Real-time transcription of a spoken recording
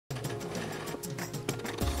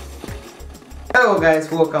Hello guys,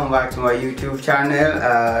 welcome back to my YouTube channel.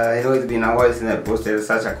 I know it's been a while since I posted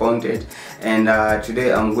such a content, and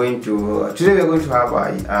today we're going to have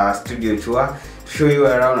a studio tour to show you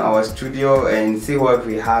around our studio and see what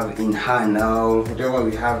we have in hand now, whatever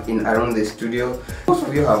we have in around the studio. Most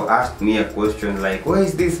of you have asked me a question like, where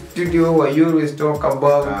is this studio where you always talk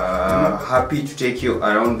about? Happy to take you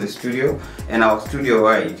around the studio and our studio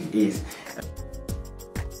where it is.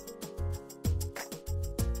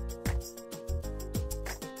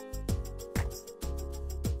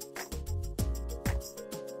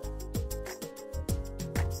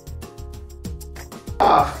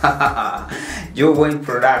 Joe Wayne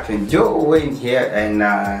Production, Joe Wayne here, and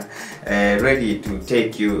ready to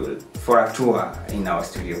take you for a tour in our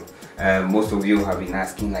studio. Most of you have been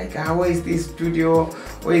asking like, where is this studio,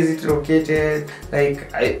 where is it located? Like,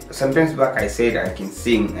 sometimes back I said I can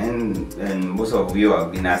sing, and most of you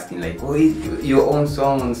have been asking like, oh, is your own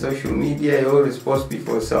song on social media, you always post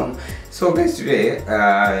people's song. So guys, today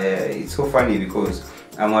it's so funny because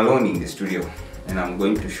I'm alone in the studio, and I'm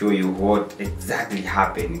going to show you what exactly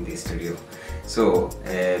happened in the studio. So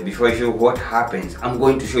before I show you what happens, I'm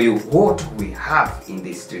going to show you what we have in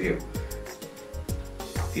the studio.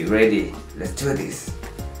 Are you ready? Let's do this.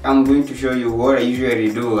 I'm going to show you what I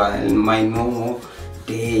usually do in my normal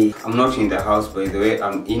day. I'm not in the house, by the way.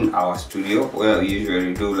 I'm in our studio where I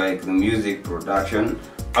usually do like the music production,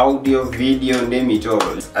 audio, video, name it all.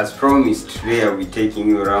 As promised, today I'll be taking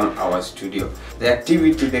you around our studio.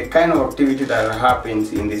 The kind of activity that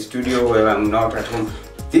happens in the studio when I'm not at home,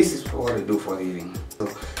 this is what I do for a living. So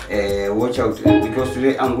watch out, because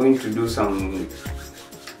today I'm going to do some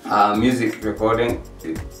music recording.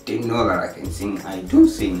 You didn't know that I can sing. I do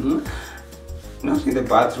sing, not in the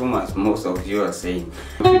bathroom as most of you are saying.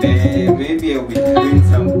 Today maybe I'll be doing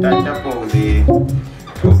some touch up of the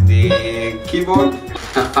keyboard.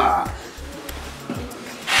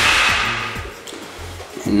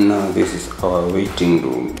 And now this is our waiting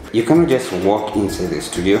room. You cannot just walk inside the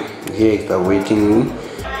studio. Here is the waiting room.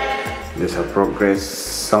 There's a progress.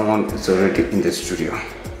 Someone is already in the studio,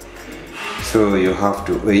 so you have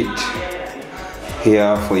to wait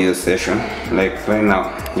here for your session. Like right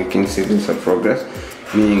now, you can see there's a progress,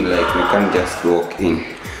 meaning like you can't just walk in.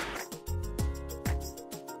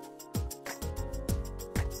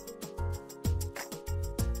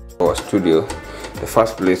 Our studio, the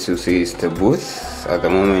first place you see is the booth. At the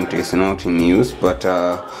moment it's not in use, but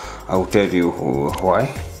I'll tell you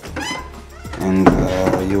why. And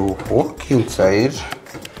you walk inside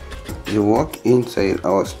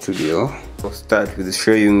our studio. We'll start with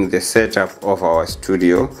showing the setup of our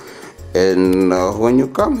studio. And when you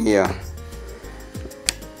come here,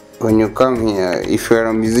 if you're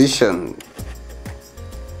a musician,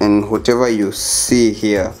 and whatever you see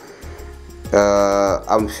here,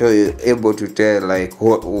 I'm sure you're able to tell like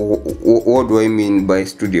what do I mean by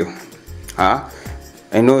studio. I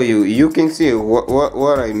know you can see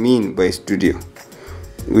what I mean by studio.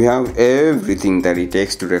 We have everything that it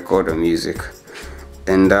takes to record a music,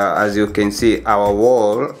 and as you can see, our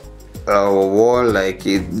wall, like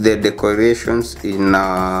the decorations in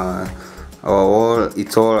our wall,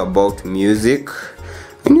 it's all about music.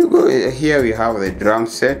 When you go here, we have the drum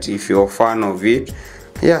set. If you're a fan of it,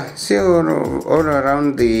 yeah, see all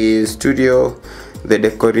around the studio, the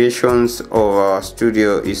decorations of our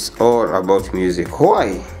studio is all about music.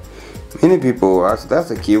 Why? Many people ask,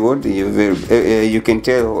 that's a keyboard. You can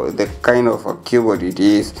tell the kind of a keyboard it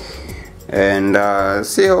is, and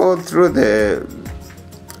see all through the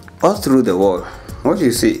wall. What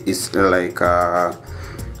you see is like they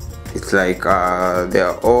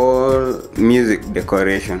are all music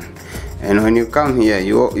decoration. And when you come here,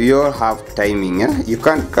 you all have timing. You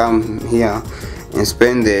can't come here and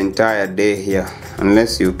spend the entire day here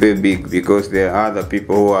unless you pay big, because there are other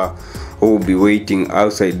people who will be waiting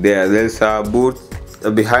outside there. There's a booth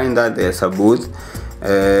behind that. There's a booth.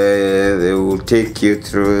 They will take you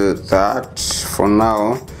through that. For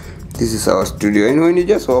now, this is our studio. And when you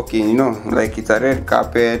just walk in, like it's a red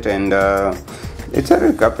carpet, and it's a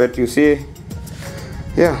red carpet. You see,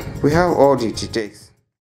 yeah, we have all it takes.